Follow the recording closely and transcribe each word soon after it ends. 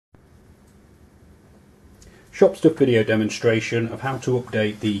Shop Stuff video demonstration of how to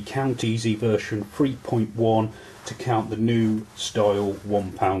update the Count Easy version 3.1 to count the new style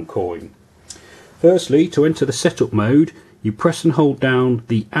 £1 coin. Firstly, to enter the setup mode, you press and hold down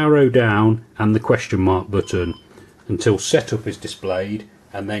the arrow down and the question mark button until setup is displayed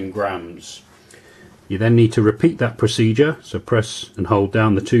and then grams. You then need to repeat that procedure, so press and hold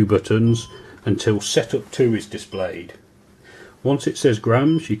down the two buttons until setup 2 is displayed. Once it says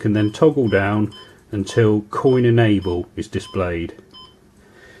grams, you can then toggle down until coin enable is displayed.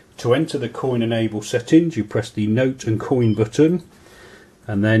 To enter the coin enable settings, you press the note and coin button,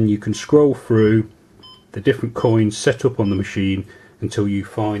 and then you can scroll through the different coins set up on the machine until you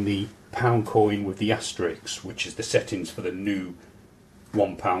find the pound coin with the asterisk, which is the settings for the new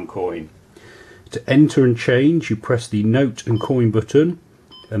 £1 coin. To enter and change, you press the note and coin button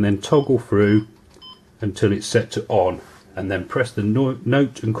and then toggle through until it's set to on, and then press the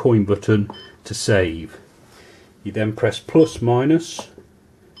note and coin button to save. You then press plus minus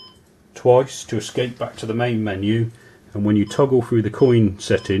twice to escape back to the main menu, and when you toggle through the coin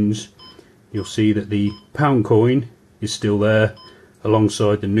settings, you'll see that the pound coin is still there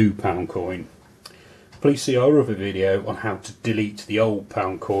alongside the new pound coin. Please see our other video on how to delete the old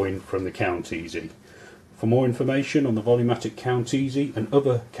pound coin from the Count Easy. For more information on the Volumatic Count Easy and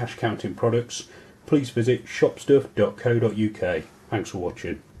other cash counting products, please visit shopstuff.co.uk. Thanks for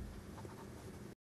watching.